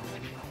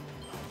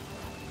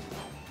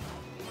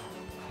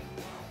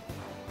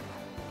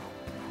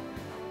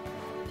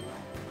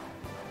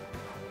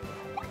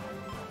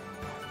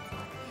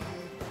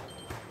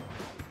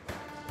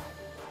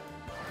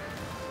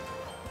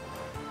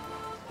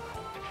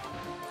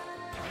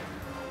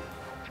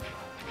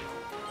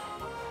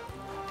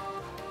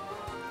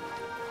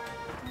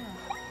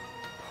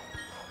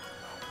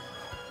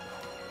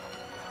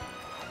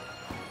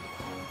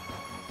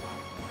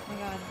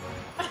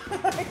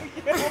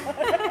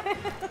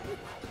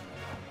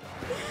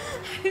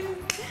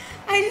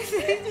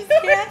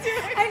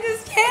 I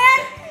just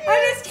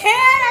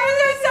can't. I was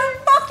doing so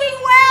fucking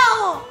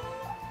well.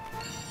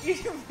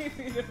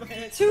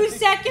 2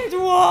 seconds.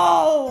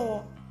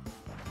 Whoa.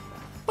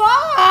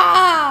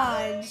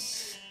 Fudge.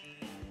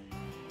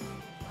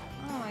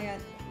 Oh my god.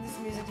 This is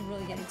music is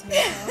really getting to me.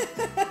 So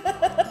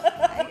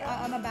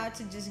I'm about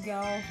to just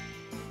go.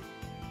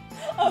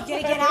 You gotta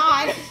get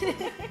on.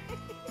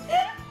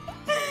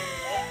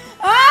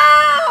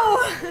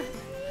 Oh!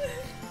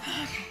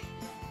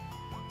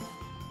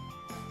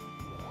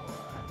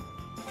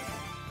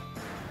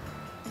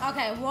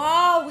 Okay,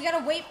 whoa, we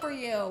gotta wait for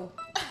you.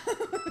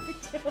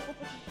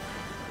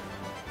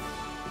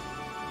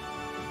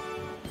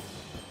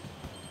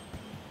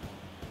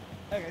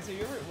 Okay, so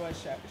your route was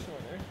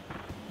shorter.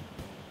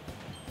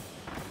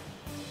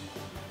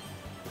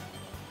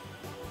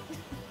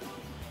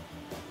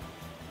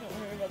 Don't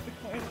worry about the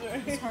coins or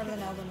anything. It's harder than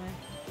Elden Ring.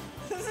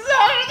 This is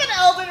harder than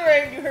Elden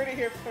Ring! You heard it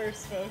here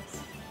first, folks.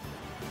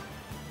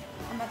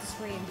 I'm about to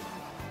scream.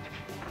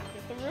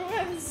 Get the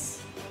ruins!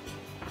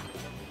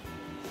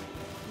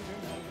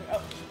 Oh.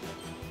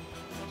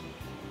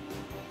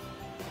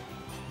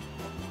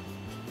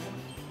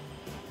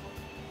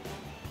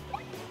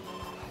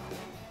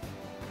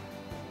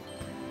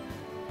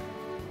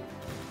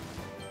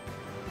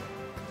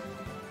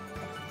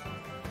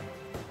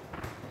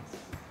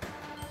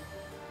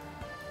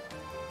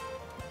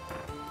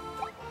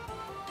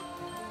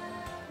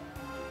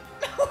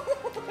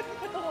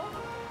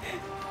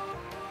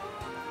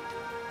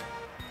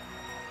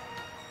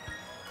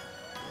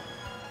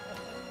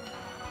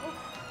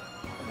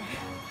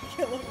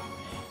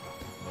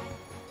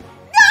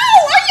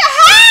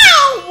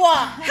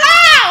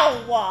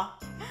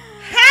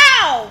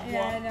 How?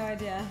 Yeah, I had no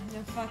idea.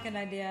 No fucking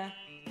idea.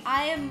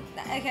 I'm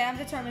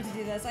determined to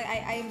do this. Like,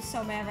 I am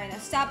so mad right now.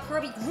 Stop,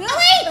 Kirby.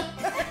 Really?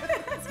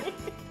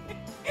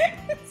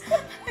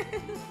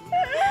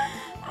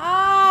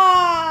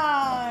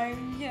 Ah!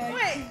 Yeah.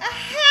 Wait,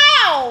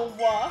 how?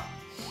 I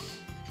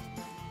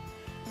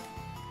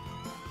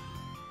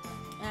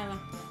don't know.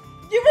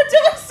 You were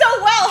doing so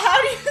well. How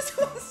do you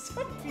supposed to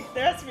be?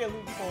 There has to be a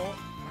loophole.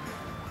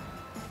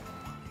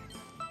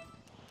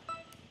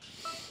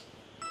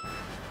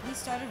 He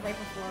started right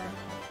before.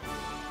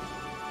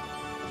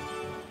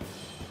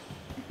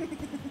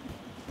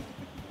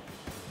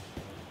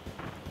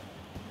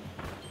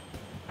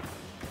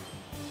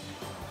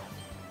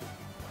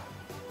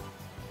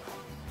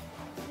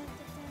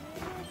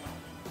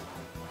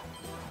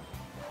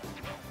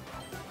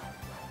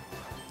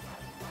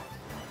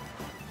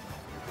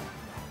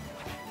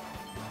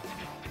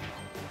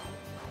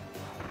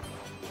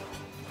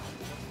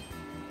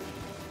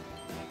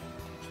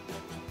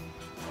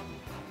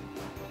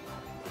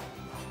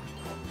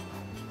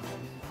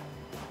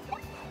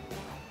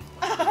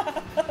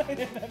 I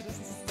didn't know this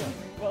is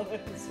starting well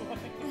this way.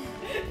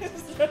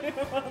 It's starting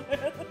well this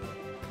way.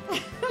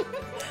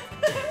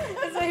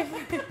 It's like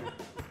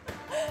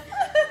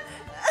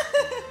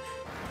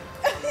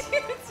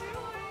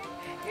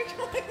You're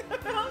going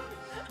around.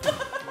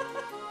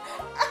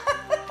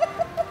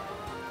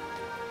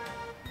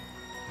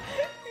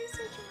 He's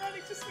so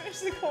dramatic. Just finish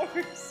the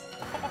course.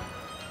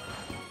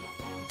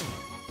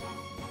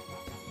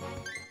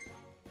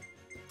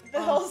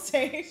 The whole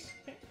stage.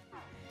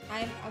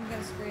 I'm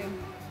gonna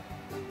scream.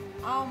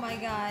 Oh my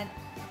god.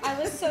 I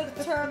was so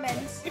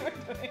determined. You were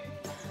doing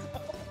so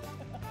well.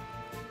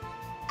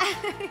 I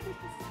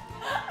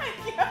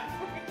can't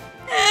breathe.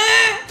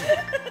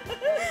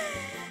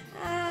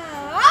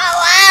 Oh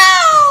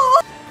wow!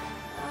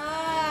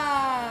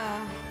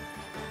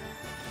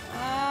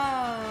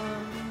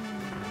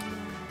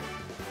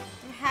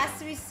 There has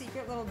to be a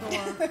secret little door.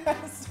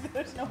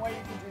 There's no way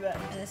you can do that.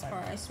 In this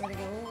part, I swear to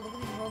God. Oh, look at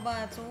these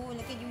robots. Oh,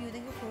 look at you. You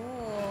think you're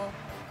cool.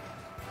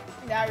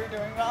 Now you're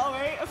doing well,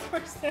 right? Of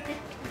course, then you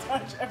can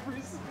touch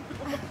every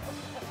single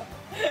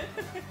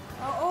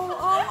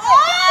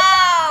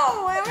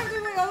Oh! I have to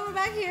go all the way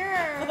back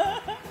here.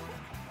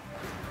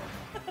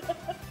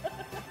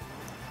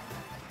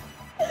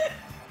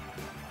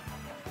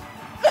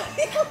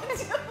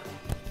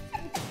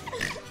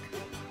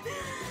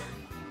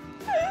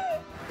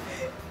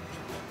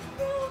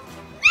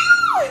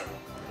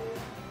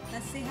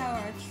 Let's see how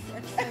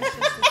atrocious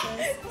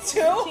this is.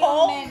 2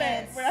 whole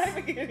minutes. We're not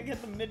even gonna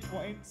get the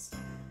midpoints.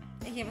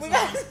 They gave us We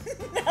got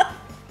no.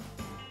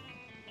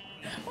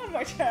 One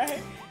more try.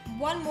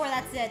 One more,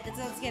 that's it. That's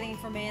all it's getting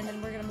for me, and then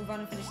we're gonna move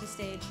on and finish the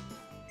stage.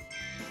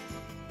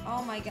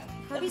 Oh my god.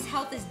 Kirby's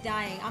health is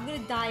dying. I'm gonna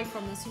die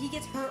from this. So he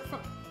gets hurt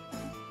from...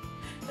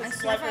 I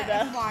swear if I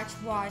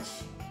watch.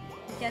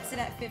 Gets it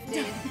at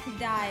 50. He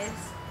dies.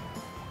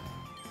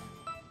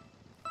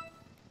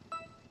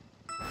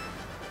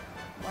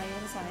 Why are you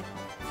on the side?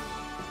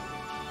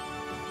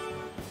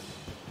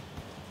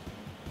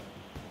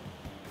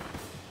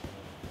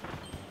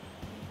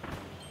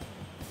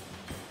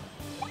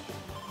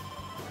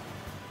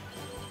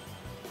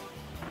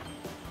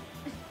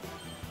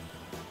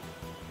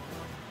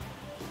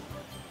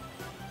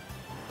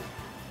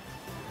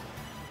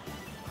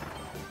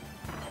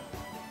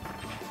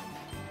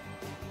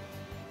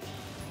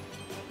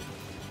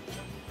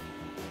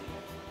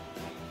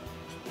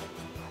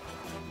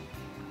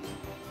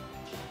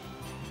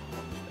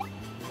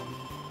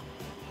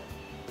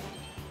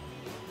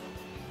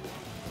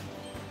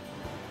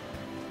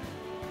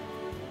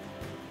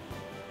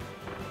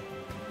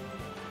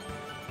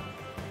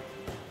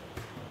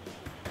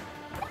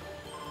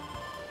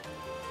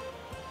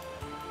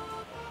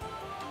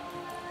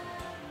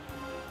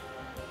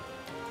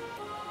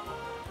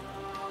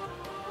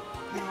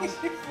 You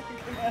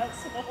fucking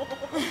asshole.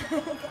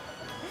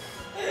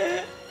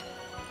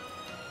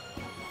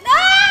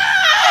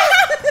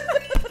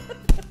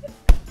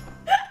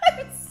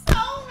 I'm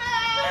so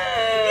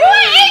mad! You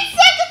were 8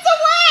 seconds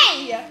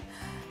away!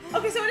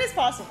 Okay, so it is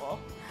possible.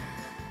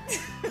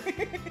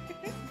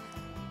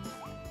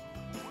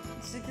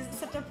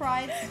 Accept our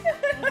pride.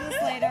 We'll do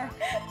this later.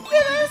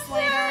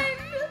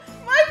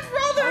 My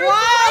brother is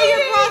Wow, your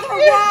waiting.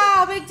 brother!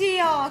 Wow, big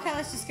deal. Okay,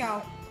 let's just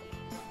go.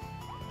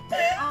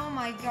 Oh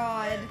my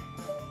god.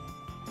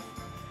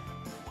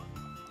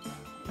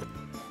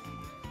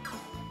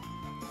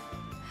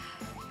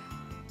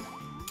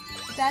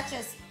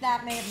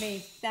 That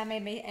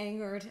made me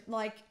angered.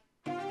 Like,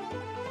 oh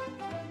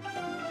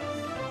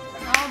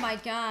my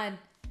god.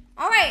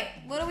 All right,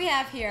 what do we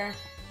have here?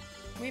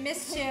 We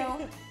missed 2.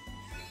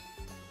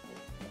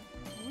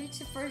 Reach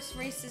the first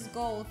race's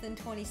goal within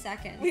 20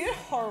 seconds. We did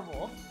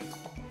horrible.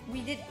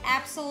 We did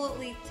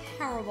absolutely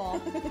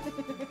terrible.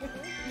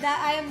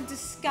 That I am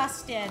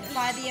disgusted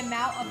by the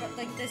amount of it.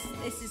 Like this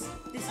is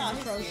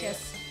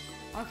atrocious.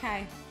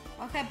 Okay.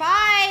 Okay,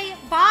 bye!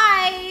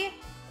 Bye!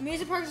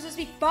 Music parks are supposed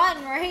to be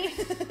fun, right?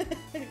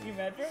 You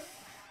mad, bro?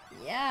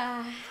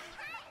 Yeah.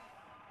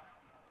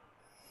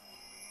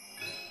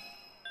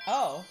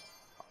 Oh.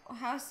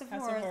 House of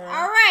House of Horrors. Horror.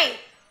 Alright!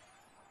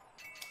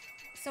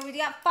 So we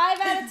got 5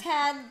 out of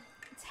 10.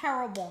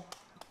 Terrible.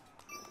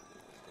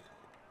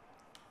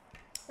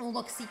 Oh,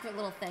 look, secret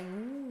little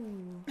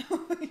thing.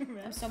 Ooh.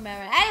 I'm so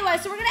mad. Anyway,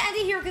 so we're gonna end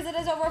it here because it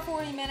is over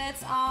 40 minutes.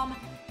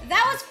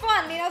 That was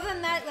fun. I mean, other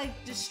than that,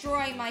 like,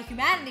 destroying my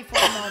humanity for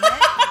a moment.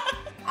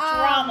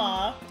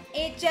 Drama.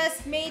 It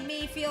just made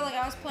me feel like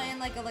I was playing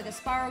like a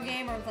Spyro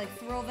game or like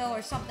Thrillville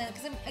or something.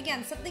 Because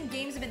again, something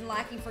games have been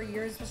lacking for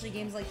years, especially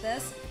games like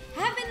this,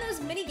 have been those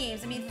mini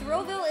games. I mean,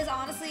 Thrillville is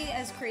honestly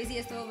as crazy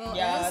as Thrillville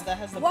is. That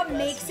has the what best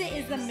makes it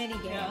games. is the mini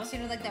games. Yeah. You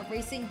know, like that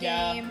racing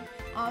Yeah. game.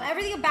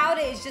 Everything about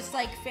it is just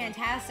like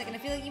fantastic. And I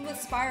feel like even with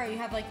Spyro, you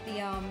have like the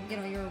you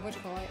know, your what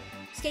you call it,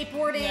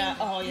 skateboarding. Yeah.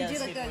 Oh yeah. You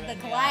do like the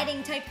skateboarding,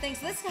 gliding type thing.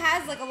 So this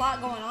has like a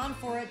lot going on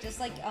for it, just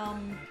like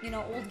you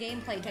know, old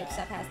gameplay type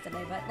stuff has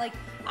today. But like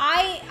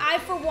I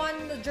for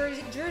one, the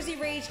Jersey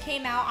Rage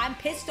came out. I'm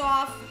pissed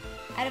off.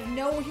 I have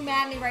no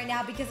humanity right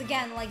now because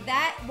again, like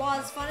that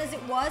was fun as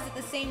it was at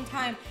the same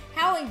time.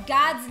 How in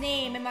God's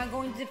name am I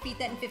going to defeat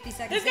that in 50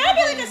 seconds? There's gotta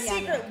be like a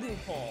secret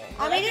loophole.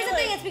 I mean, here's the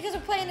thing. It's because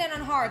we're playing it on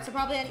hard, so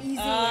probably on easy. It's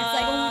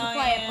like, oh, we can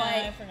play it,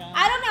 I but forgot.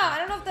 I don't know. I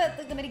don't know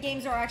if the mini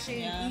games are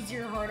actually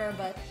easier or harder,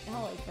 but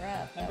holy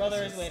crap. My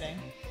brother is waiting.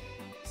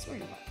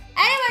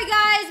 Anyway,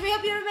 guys, we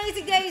hope you have an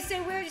amazing day. You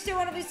stay weird, you stay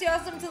wonderful, you stay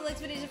awesome. Until the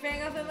next video, you're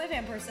fan off and my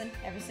fan person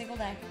every single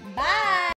day. Bye.